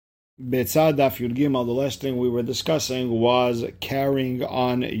Betzad Daf Yud Gimel, the last thing we were discussing was carrying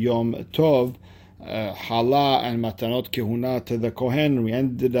on Yom Tov, Hala and Matanot Kehuna to the Kohen. We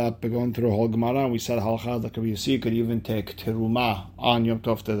ended up going through a whole Gemara, and we said Halcha, like you see, could even take Teruma on Yom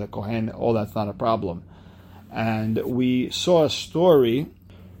Tov to the Kohen. All that's not a problem. And we saw a story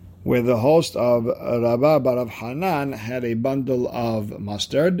where the host of Rabbah Barav Hanan had a bundle of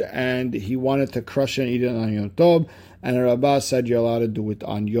mustard, and he wanted to crush it and eat it on Yom Tov. And Rabbah said you're allowed to do it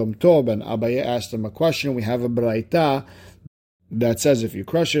on Yom Tov. And Abaye asked him a question. We have a braita that says if you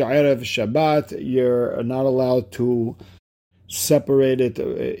crush it Erev Shabbat, you're not allowed to separate it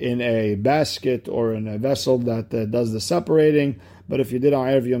in a basket or in a vessel that does the separating. But if you did on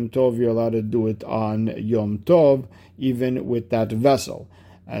Erev Yom Tov, you're allowed to do it on Yom Tov, even with that vessel.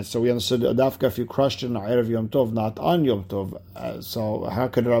 And so we understood Dafka if you crushed it on Erev Yom Tov, not on Yom Tov. So how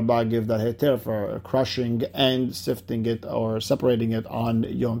could Rabbah give that heter for crushing and sifting it or separating it on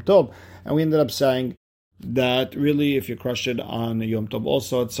Yom Tov? And we ended up saying that really if you crush it on Yom Tov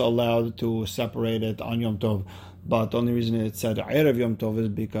also, it's allowed to separate it on Yom Tov. But the only reason it said Erev Yom Tov is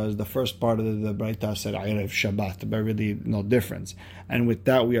because the first part of the Braita said Erev Shabbat, but really no difference. And with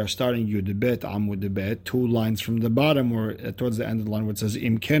that, we are starting Yud Bet, Amud Bet, 2 lines from the bottom, or towards the end of the line, where it says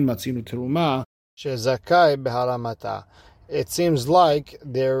Im Ken Matzinu Teruma Shezakai Beharamata. It seems like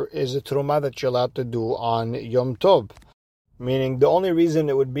there is a Teruma that you're allowed to do on Yom Tov. Meaning the only reason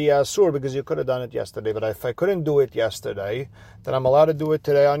it would be Asur because you could have done it yesterday. But if I couldn't do it yesterday, then I'm allowed to do it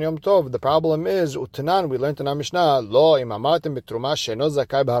today on Yom Tov. The problem is, Utanan, we learned in our Mishnah, Lo imamatim betruma sheno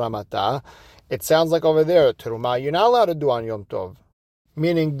zakai b'haramata. It sounds like over there, Teruma, you're not allowed to do on Yom Tov.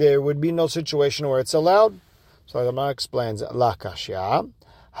 Meaning there would be no situation where it's allowed. So the Gemara explains, La kashya,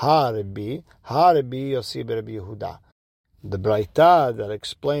 ha-rebi yosi b'rebi Yehuda. The Braita that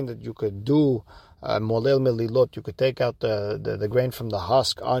explained that you could do molel melilot, you could take out the grain from the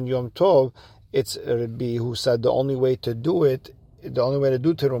husk on Yom Tov. It's Rabbi who said the only way to do it, the only way to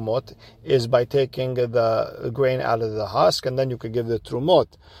do terumot is by taking the grain out of the husk, and then you could give the terumot.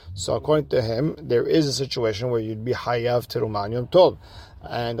 So according to him, there is a situation where you'd be hayav terumah on Yom Tov.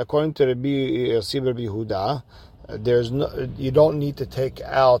 And according to Rabbi Yossi Rabbi Yehuda, you don't need to take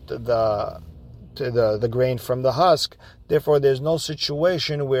out the grain from the husk. Therefore, there's no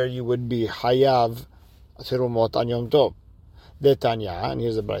situation where you would be hayav terumot on Yom Tov. Detanya, and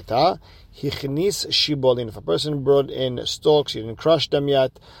here's the Braita, hichnis shibolin. If a person brought in stalks, you didn't crush them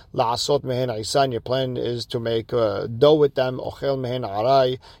yet, la'asot mehen isan, your plan is to make dough with them, ochel mehen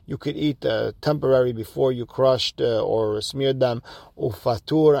aray, you could eat temporary before you crushed or smeared them,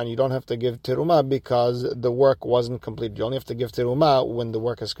 ufatur, and you don't have to give terumah because the work wasn't complete. You only have to give terumah when the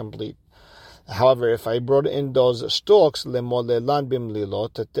work is complete. However, if I brought in those stalks, lemolelan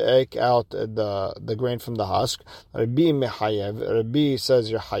bimlilot, to take out the grain from the husk, Rabbi mehayev. Rabbi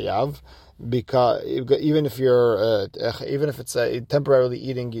says you're hayav, because even if it's temporarily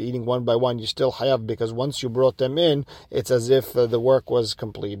eating, you're eating one by one, you still hayav, because once you brought them in, it's as if the work was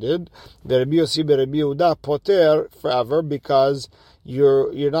completed. The Rabbi Yossi Rabbi Yehuda poter forever, because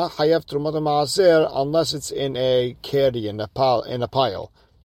you're not hayav trumat maaser unless it's in a keri, in a pile.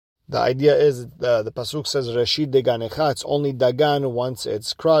 The idea is the pasuk says Reshit Deganecha. It's only dagan once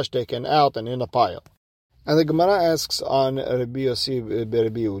it's crushed, taken out, and in a pile. And the Gemara asks on Rabbi Yossi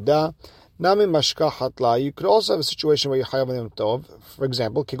Rabbi Yehuda, Nami mashka hatla. You could also have a situation where you hayav on Yom Tov. For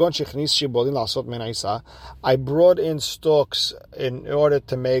example, Kigon shechnis shibolin lasot min isa. I brought in stalks in order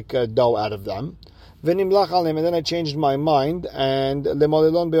to make dough out of them. V'nimlach alim, and then I changed my mind and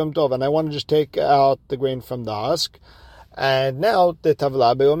lemolilon b'Yom Tov, and I want to just take out the grain from the husk. And now the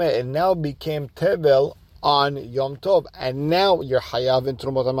tavla be'omeh, it now became tevel on Yom Tov, and now you're hayav in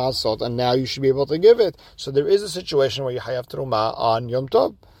trumot ha'masot, and now you should be able to give it. So there is a situation where you hayav trumah on Yom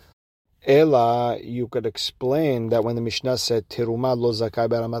Tov. Ela, you could explain that when the Mishnah said teruma lo zakai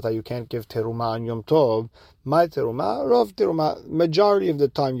b'haramata, you can't give teruma on Yom Tov. My teruma, rov teruma, majority of the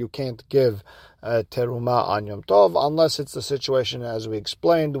time you can't give teruma on Yom Tov, unless it's the situation as we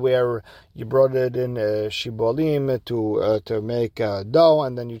explained where you brought it in shibolim to make dough,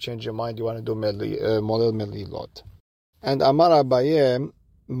 and then you change your mind, you want to do molel melilot. And Amar Abaye,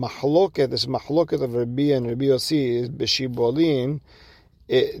 this mahloket of Rabbi and Rabbi Yossi is b'shibolin,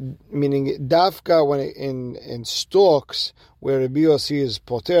 meaning dafka when in stalks where Rabbi Yossi is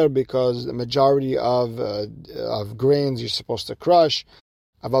poter because the majority of grains you're supposed to crush.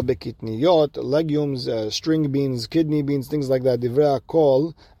 Aval bekitniyot, legumes, string beans, kidney beans, things like that. Divrei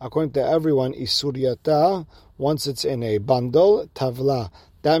hakol, according to everyone, isuryata, once it's in a bundle, tavla.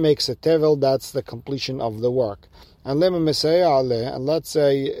 That makes a tevel, that's the completion of the work. And lema mesaya ale, and let's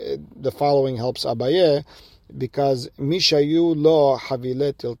say the following helps Abaye, because mishayu lo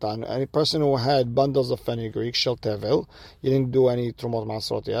havile tiltan, any person who had bundles of fenugreek shel tevel, you didn't do any trumot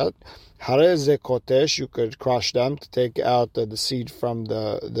masrot yet. Hareze kotesh, you could crush them to take out the seed from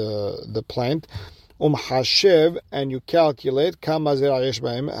the plant. Hashev, and you calculate kama zera yesh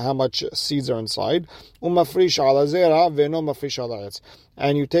bahem, how much seeds are inside. Mafrish ala zera ve'no mafrish ala etz,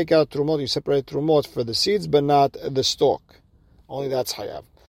 and you take out trumot, you separate trumot for the seeds but not the stalk. Only that's hayav.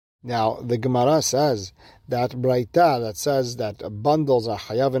 Now the Gemara says that Braita that says that bundles are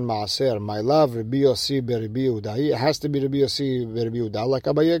hayav and maaser. My love, Rabbi Yossi beRabbi Yehuda. It has to be Rabbi Yossi beRabbi Yehuda, like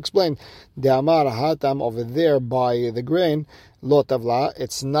Abaye explained. The Amar Hatam over there by the grain. Lo tavla,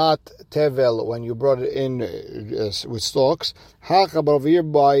 it's not tevel when you brought it in with stalks. Hacha, but over here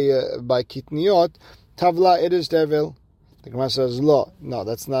by kitniot, tavla, it is tevel. The Gemara says, lo, no,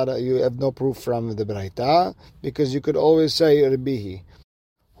 that's not, you have no proof from the Braita, because you could always say Rabbihi,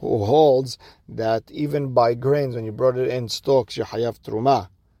 who holds that even by grains, when you brought it in stalks, you hayav truma.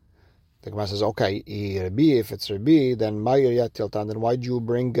 The Gemara says, okay, Rabbi, if it's Rabbi, then ma'ir yat tiltan, then why do you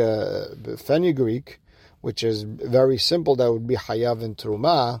bring fenugreek, which is very simple, that would be hayav in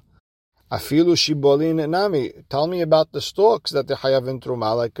truma. Afilu shibolin nami. Tell me about the stalks that they hayav in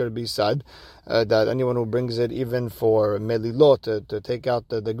truma, like Rabbi said, that anyone who brings it even for melilot, to take out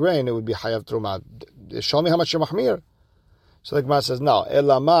the grain, it would be hayav truma. Show me how much you're mahmir. So the Gemara says, no.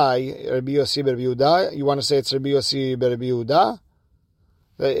 Elamai, Rabbi Yossi beRabbi Yehuda. You want to say it's Rabbi Yossi beRabbi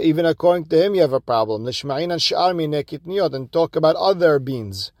Yehuda? Even according to him, you have a problem. L'shma'in and she'ar minei kitniot, and talk about other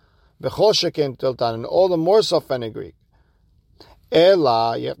beans. V'chol sheken tiltan, and all the more so fenugreek.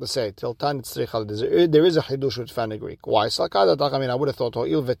 Ela, you have to say, tiltan it's tzricha. There is a chidush with fenugreek. Why? I would have thought,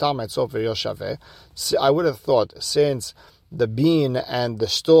 I would have thought, since the bean and the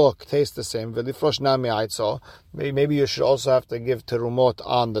stalk taste the same, maybe you should also have to give terumot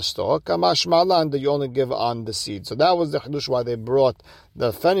on the stalk. Kamashmalan, that you only give on the seed. So that was the chidush why they brought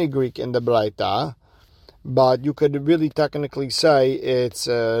the fenugreek in the Braita. But you could really technically say it's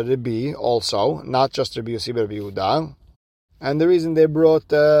Rabbi also, not just Rabbi Yossi beRabbi Yehuda. And the reason they brought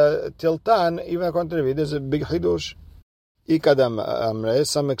tiltan, even according to Rabbi, there's a big chidush. Ikadam amre,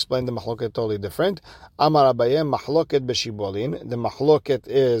 some explain the mahloket totally different. Amar Abaye, mahloket b'shibolin. The mahloket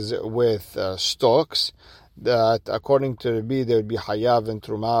is with stalks, that according to Rabbi, there would be hayav and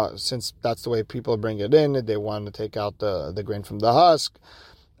truma, since that's the way people bring it in. They want to take out the grain from the husk.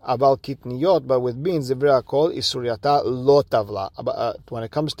 Aval kitniyot, but with beans, ivra kol isuryata lo tavla. When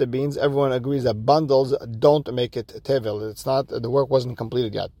it comes to beans, everyone agrees that bundles don't make it tevel. It's not, the work wasn't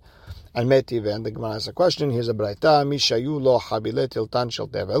completed yet. And metiv, and the Gemara has a question. Here's a Braita: mishayu lo habile tiltan shel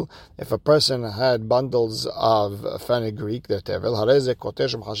tevel. If a person had bundles of fenugreek, they're tevel. Hareze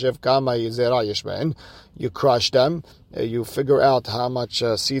kotesh mchashev kama zera yesh bein. You crush them. You figure out how much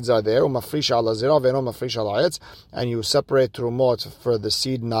seeds are there. Umafrish ala zera ve'no mafrish ala etz, and you separate trumot for the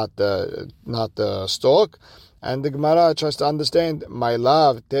seed, not the stalk. And the Gemara tries to understand. My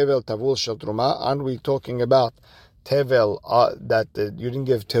love, tevel tavul shel truma. Aren't we talking about tevel that you didn't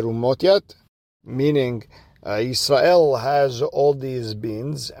give terumot yet? Meaning, Israel has all these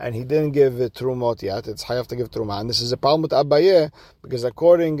beans and he didn't give terumot yet. It's hayav to give terumah. And this is a problem with Abaye, because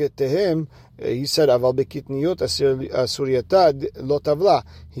according to him, he said aval bekitniyot asuryata lo tavla.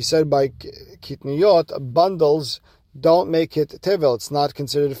 He said by kitniyot, bundles don't make it tevel. It's not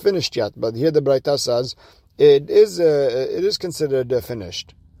considered finished yet. But here the Braita says it is considered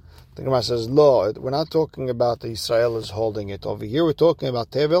finished. The Gemara says, "Lo, we're not talking about the Israel is holding it over here. We're talking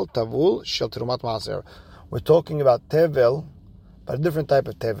about tevel tavul shel terumat maaser. We're talking about tevel, but a different type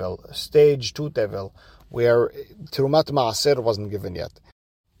of tevel, stage 2 tevel, where terumat maaser wasn't given yet."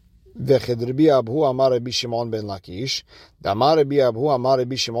 V'chid Rabbi Abhu amar Rabbi Shimon ben Lakish. Amar Rabbi Abhu amar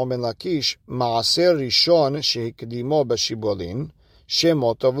Rabbi Shimon ben Lakish. Maaser rishon shehikdimo b'shibolin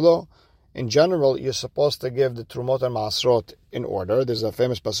shemo tovlo. In general, you're supposed to give the trumot and maasrot in order. There's a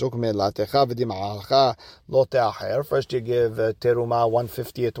famous pasuk, me'latecha v'dima'alcha lo te'acher. First you give teruma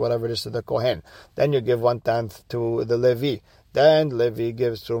 1/50th, whatever it is, to the kohen. Then you give 1/10 to the Levi. Then Levi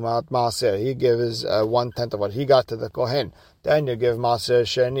gives trumat maaser. He gives 1/10 of what he got to the kohen. Then you give maaser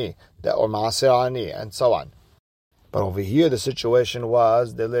sheni, or maaser ani, and so on. But over here, the situation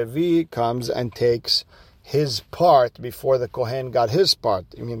was the Levi comes and takes his part before the Kohen got his part.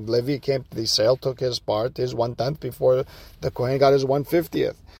 I mean, Levi came to the sale, took his part, his 1/10, before the Kohen got his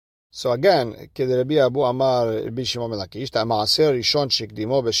 1/50th. So again, Rabbi Abu Amar Rabbi Shimon ben Lakish, Maaser Rishon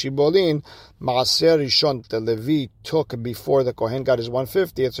shekdimo b'shibolin, Maaser Rishon the Levi took before the Kohen got his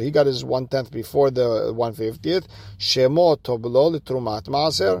 1/50th, so he got his 1/10 before the 1/50th. Shemo toblo l'trumat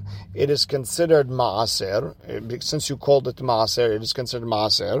Maaser. It is considered Maaser, since you called it Maaser. It is considered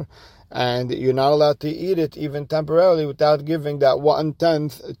Maaser. and you're not allowed to eat it even temporarily without giving that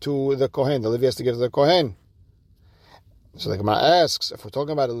 1/10 to the Kohen. The Levi has to give to the Kohen. So the Gemara asks, if we're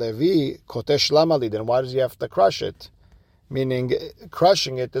talking about a Levi, kotesh lamali, then why does he have to crush it? Meaning,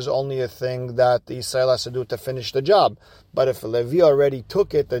 crushing it is only a thing that the Yisrael has to do to finish the job. But if a Levi already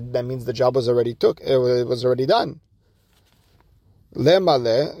took it, that means the job was already done.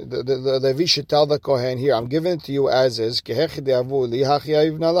 Lemale, the Levi should tell the Kohen, here, I'm giving it to you as is.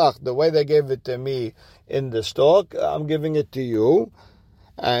 The way they gave it to me in the stock, I'm giving it to you,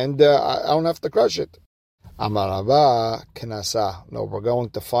 and I don't have to crush it. Amarava Knasa. No, we're going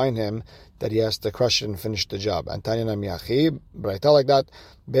to find him that he has to crush it and finish the job. And Tanya Namiachi, Braita like that.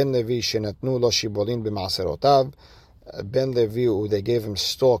 Ben Levi shenatnu lo shibolin b'maaserotav. Ben Levi, they gave him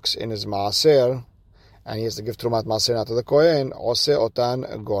stalks in his maaser, and he has to give trumat maaser not to the Kohen. Ose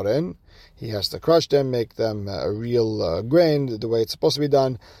otan goren. He has to crush them, make them a real grain, the way it's supposed to be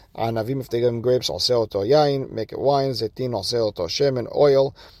done. Anavim, if they give him grapes, ose oto yain, make it wine. Zetin, ose oto shemen,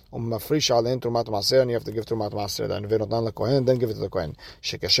 oil. Umafrish alein trumat maaser, and you have to give trumat maaser. Then ve'notan lekohen, then give it to the kohen.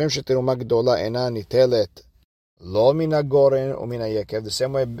 Shekashem sheteruma gedola ena nitelet lo mina goren umina yekev. The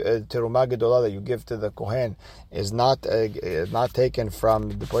same way teruma gedola that you give to the kohen is not taken from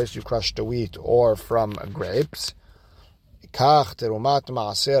the place you crush the wheat or from grapes. Kach terumat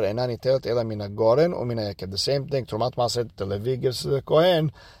maaser ena nitelet ela mina goren umina yekev. The same thing, terumat maaser the Levi gives to the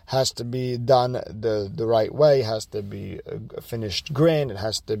kohen has to be done the right way, has to be finished grain, it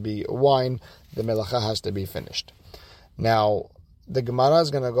has to be wine, the melacha has to be finished. Now, the Gemara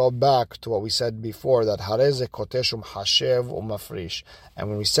is going to go back to what we said before, that hareze kotesh hashev umafrish. And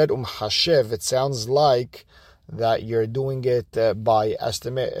when we said hashev, it sounds like that you're doing it by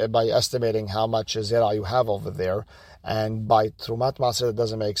estimating how much zera you have over there, and by trumat maaser it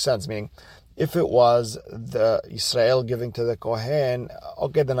doesn't make sense, meaning if it was the Israel giving to the Kohen,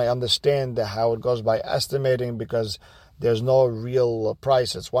 okay, then I understand how it goes by estimating, because there's no real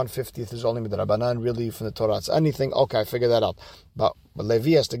price. It's 1/50 is only midrabanan, really from the Torah. It's anything. Okay, I figured that out. But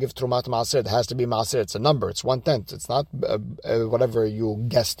Levi has to give trumat maaser. It has to be maaser. It's a number. It's 1/10. It's not whatever you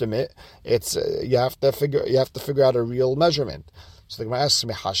guesstimate. It's you have to figure out a real measurement. So the Gemara asks,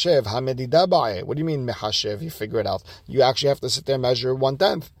 mehashev hamedida ba'e. What do you mean mehashev? You figure it out. You actually have to sit there and measure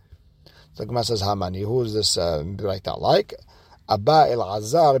 1/10. So the Gemara says, Hamani, who is this Braita like? Abba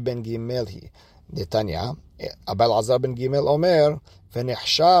Elazar ben Gimelhi. Netanya. Abba Elazar ben Gimel Omer,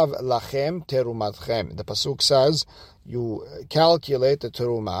 V'nechshav lachem terumatchem. The Pasuk says, you calculate the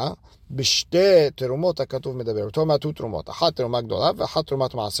teruma, b'shte terumot hakatuv medaber. Teruma two terumot. Achat teruma gdola, v'achat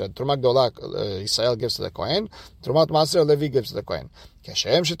terumat maaser. Teruma gdola, Yisrael gives to the Kohen. Terumat maaser, Levi gives to the Kohen.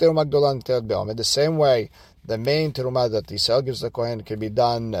 Kashem sheteruma gdola nitelet be'omed. The same way, the main teruma that Yisrael gives to the Kohen can be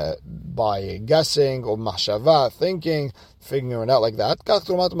done by guessing or machshava, thinking, figuring it out like that. Kach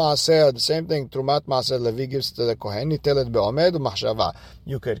trumat maaser, the same thing. Trumat maaser, Levi gives to the Kohen. Nitelet be'omed machshava.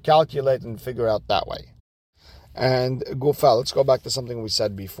 You could calculate and figure out that way. And Gufa, let's go back to something we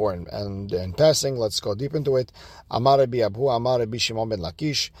said before, and in passing, let's go deep into it. Amar Rabbi Abu, Amar Rabbi Shimon ben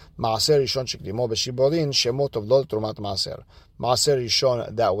Lakish, Maaser Rishon shekdimo b'shibolin, shemot of lo trumat maaser. Maaser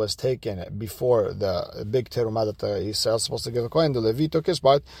Rishon that was taken before the big terumah that Yisrael is supposed to give a Kohen, the Levi took his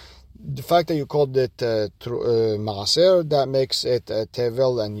part. The fact that you called it maaser, that makes it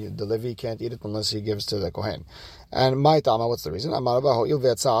tevel, and the Levi can't eat it unless he gives to the Kohen. And my tama, what's the reason? You called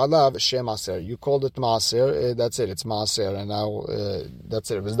it maaser, that's it, it's maaser, and now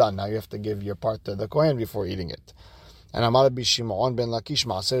that's it, it was done. Now you have to give your part to the Kohen before eating it. And Amar Rabbi Shimon ben Lakish,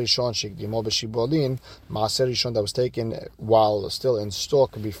 Maaser Rishon shekdimo b'shibolin, Maaser Rishon that was taken while still in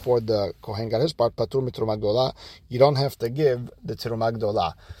stock before the Kohen got his part, patur mitruma gdola. You don't have to give the truma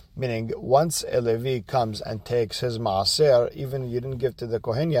gdola. Meaning, once a Levi comes and takes his Maaser, even you didn't give to the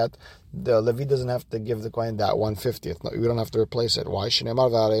Kohen yet, the Levi doesn't have to give the Kohen that 1/50. No, you don't have to replace it. Why? Shneimar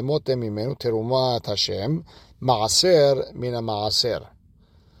v'areimotem mimenu terumat Hashem Maaser mina Maaser.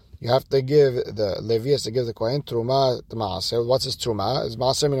 You have to give, the Levi has to give the Kohen Truma Maaser. What's his Truma? It's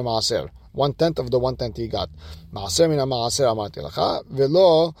Maaser mina Maaser. 1/10 of the 1/10 he got. Maaser mina Maaser amarti lecha,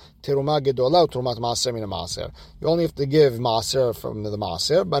 velo Teruma gedola Trumat Maaser mina Maaser. You only have to give Maaser from the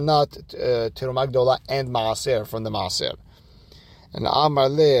Maaser, but not Teruma gedola and Maaser from the Maaser. And Amar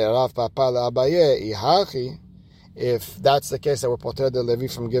le Rav Papa Abaye ihachi. If that's the case, that we're potered the Levi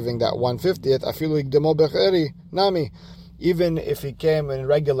from giving that 1/50th, afilu igdemo becheri nami. Even if he came in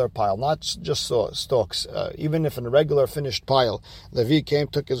regular pile, not just stalks, even if in a regular finished pile, Levi came,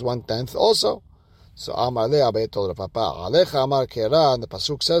 took his 1/10 also. So Amar le Abaye told Rav Papa, Alecha Amar Kera, and the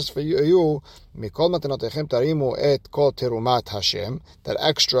Pasuk says for you, Mikol matanotechem tarimu et kol terumat Hashem, that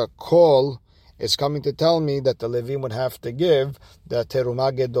extra kol It's coming to tell me that the Levim would have to give the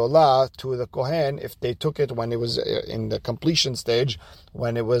teruma gedola to the Kohen if they took it when it was in the completion stage,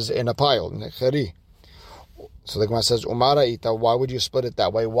 when it was in a pile, necheri. So the Gemara says, Umara ita, why would you split it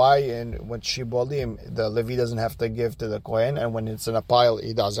that way? Why when shibolim, the Levi doesn't have to give to the Kohen, and when it's in a pile,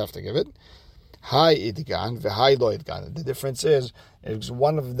 he does have to give it? Hai idgan, v'hai lo idgan. The difference is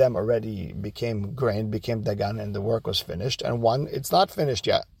one of them already became grain, became dagan, and the work was finished, and one, it's not finished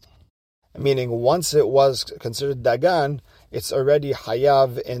yet. Meaning, once it was considered dagan, it's already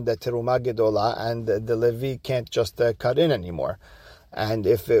hayav in the teruma gedola, and the Levi can't just cut in anymore. And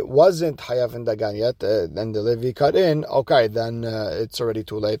if it wasn't hayav in dagan yet, then the Levi cut in, okay, then it's already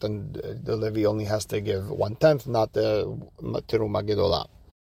too late, and the Levi only has to give 1/10, not the teruma gedola.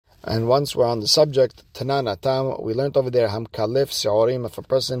 And once we're on the subject, Tanana Tam, we learned over there, Ham Kalif Seorim, if a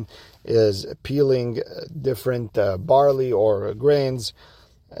person is peeling different barley or grains,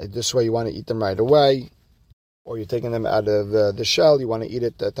 this way you want to eat them right away, or you're taking them out of the shell, you want to eat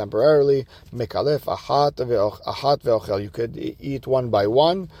it temporarily. Mekalif ahat ve'ochel, you could eat one by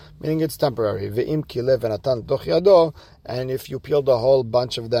one, meaning it's temporary. Ve'im kilev v'natan toch yado, and if you peeled a whole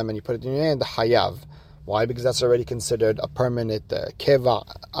bunch of them and you put it in your hand, hayav. Why? Because that's already considered a permanent keva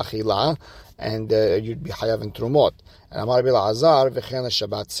achila, and you'd be hayav in trumot. And Amar Bil Azar v'chen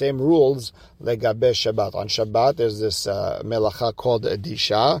Shabbat. Same rules legabe Shabbat. On Shabbat, there's this melacha called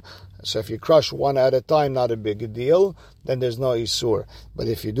disha. So if you crush one at a time, not a big deal, then there's no isur. But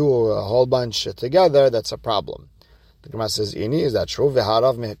if you do a whole bunch together, that's a problem. The Gemara says, "Ini, is that true?"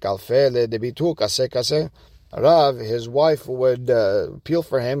 V'harav mekalfe ledebitu kase kase. Rav, his wife would peel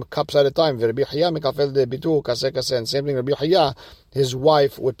for him cups at a time. And same thing, Rabbi Chaya, his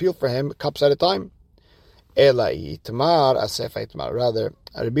wife would peel for him cups at a time. Rather,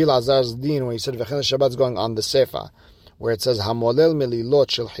 Rabbi Lazar's din, when he said V'chen Shabbat, is going on the sefa, where it says Hamolel melilot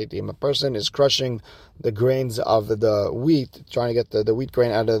shel chitim. A person is crushing the grains of the wheat, trying to get the wheat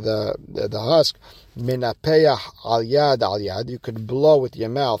grain out of the husk. Minapeyah al yad. You could blow with your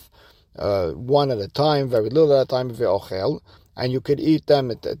mouth. One at a time, very little at a time, ve'ochel, and you could eat them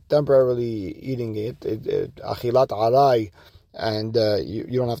temporarily eating it, achilat aray, and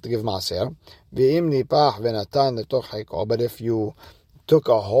you don't have to give maaser. Ve'im nipach ve'natan letoch haiko. But if you took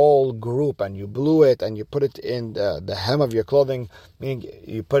a whole group and you blew it and you put it in the hem of your clothing, meaning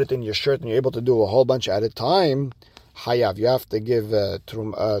you put it in your shirt and you're able to do a whole bunch at a time, hayav, you have to give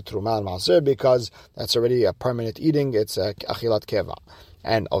truma and maaser, because that's already a permanent eating. It's achilat keva.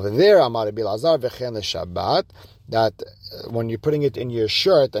 And over there, Amar Bil Azar v'chen Shabbat, that when you're putting it in your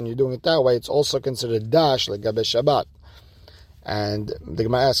shirt and you're doing it that way, it's also considered dash legabe Shabbat. And the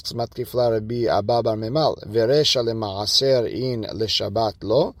Gemara asks, Matkifla Rabbi Abba bar Memal, v'resha lema'aser in leShabbat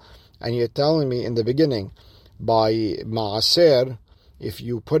lo, and you're telling me in the beginning, by ma'aser, if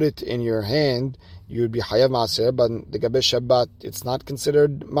you put it in your hand, you would be hayav maaser, but the gabe Shabbat, it's not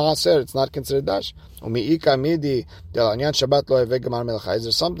considered maaser, it's not considered dash. Umiika midi delanyan Shabbat lo heve gemar melacha. Is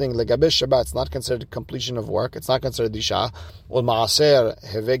there something legabe Shabbat? It's not considered completion of work. It's not considered disha. Well, maaser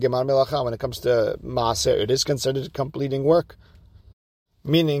heve gemar melacha. When it comes to maaser, it is considered completing work.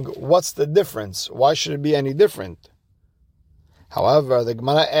 Meaning, what's the difference? Why should it be any different? However, the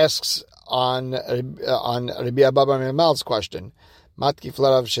Gemara asks on Rabbi Abba bar Memal's question, Matkif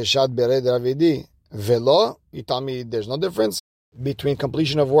larav sheshad bered ravidi. Velo, you tell me there's no difference between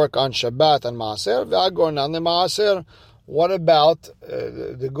completion of work on Shabbat and Maaser. Ve'agornan Maaser. What about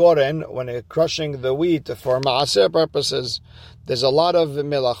the Goren when it's crushing the wheat for Maaser purposes? There's a lot of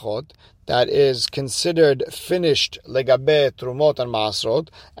melachot that is considered finished legabe trumot and maasrot,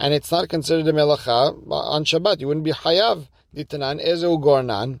 and it's not considered a melacha on Shabbat. You wouldn't be hayav. Ditanan ezu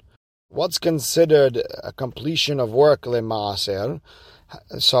gornan. What's considered a completion of work le maaser?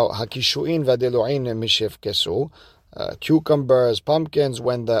 So hakishuin vadeluin mishev kesu, cucumbers, pumpkins,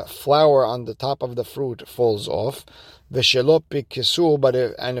 when the flour on the top of the fruit falls off. V'shelo kesu, but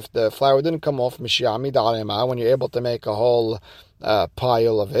if the flour didn't come off, mishiamid alema, when you're able to make a whole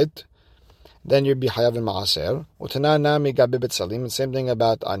pile of it, then you'd be hayav in maaser. Utanana migabe betzalim. Same thing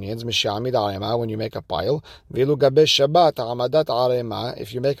about onions. Mishiamid alema, when you make a pile. Vilu gabe Shabbat amadat alema.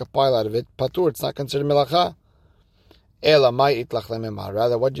 If you make a pile out of it, patur, it's not considered melacha. Ela mai itlach lememar.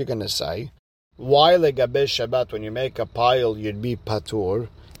 Rather, what you're going to say? Why legabe Shabbat, when you make a pile, you'd be patur,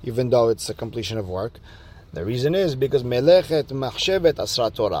 even though it's a completion of work? The reason is because melechet machshevet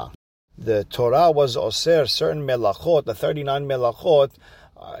asra Torah. The Torah was oser certain melachot, the 39 melachot.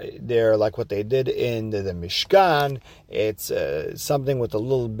 They're like what they did in the Mishkan. It's something with a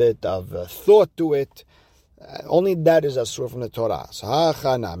little bit of thought to it. Only that is asur from the Torah. So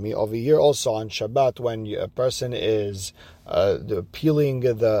ha'chanami, over here also on Shabbat, when a person is peeling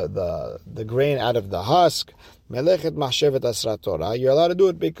the grain out of the husk, melechet mahshevet asrat Torah, you're allowed to do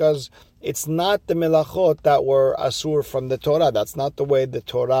it because it's not the melachot that were asur from the Torah. That's not the way the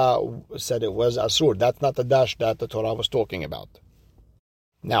Torah said it was asur. That's not the dash that the Torah was talking about.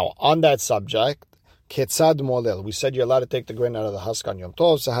 Now, on that subject, Ketzad molel. We said you're allowed to take the grain out of the husk on Yom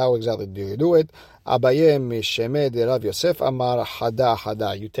Tov. So how exactly do you do it? Abaye misheme de Rav Yosef amar hada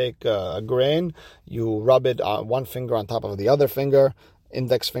hada. You take a grain, you rub it on one finger on top of the other finger,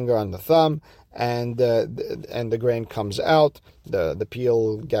 index finger on the thumb, and the grain comes out. The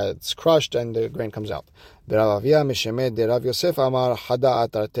peel gets crushed and the grain comes out. You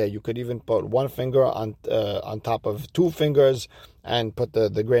could even put one finger on top of two fingers and put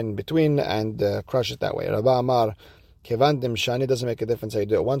the grain in between and crush it that way. Rabba Amar, Kevan Dimshani, doesn't make a difference how you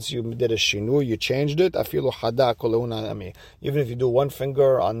do it. Once you did a shinu, you changed it. Even if you do one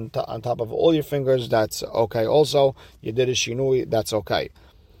finger on top of all your fingers, that's okay. Also, you did a shinu, that's okay.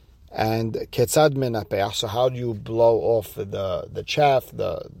 And ketzad menapeach. So how do you blow off the chaff,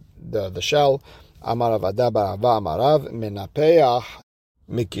 the shell? Amar Avada Barava Amarav menapeach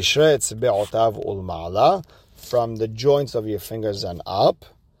mikishre etzbeotav ulmaala, from the joints of your fingers and up.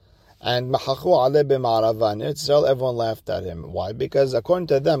 And machachu ale b'ma'arava Israel, everyone laughed at him. Why? Because according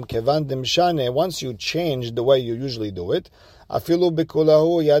to them, kevan dimshane, once you change the way you usually do it, afilu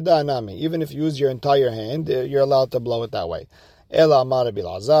bikulahu yada nami, even if you use your entire hand, you're allowed to blow it that way. Ela amar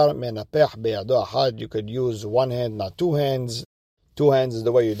bilazar menapech beyado ahad, you could use one hand, not two hands. Two hands is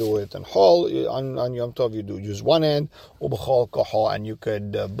the way you do it in Chol. On Yom Tov, you use one hand, ubechol koho, and you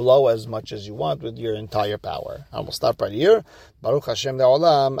could blow as much as you want with your entire power. And we'll stop right here. Baruch Hashem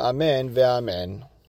le'olam. Amen ve'amen.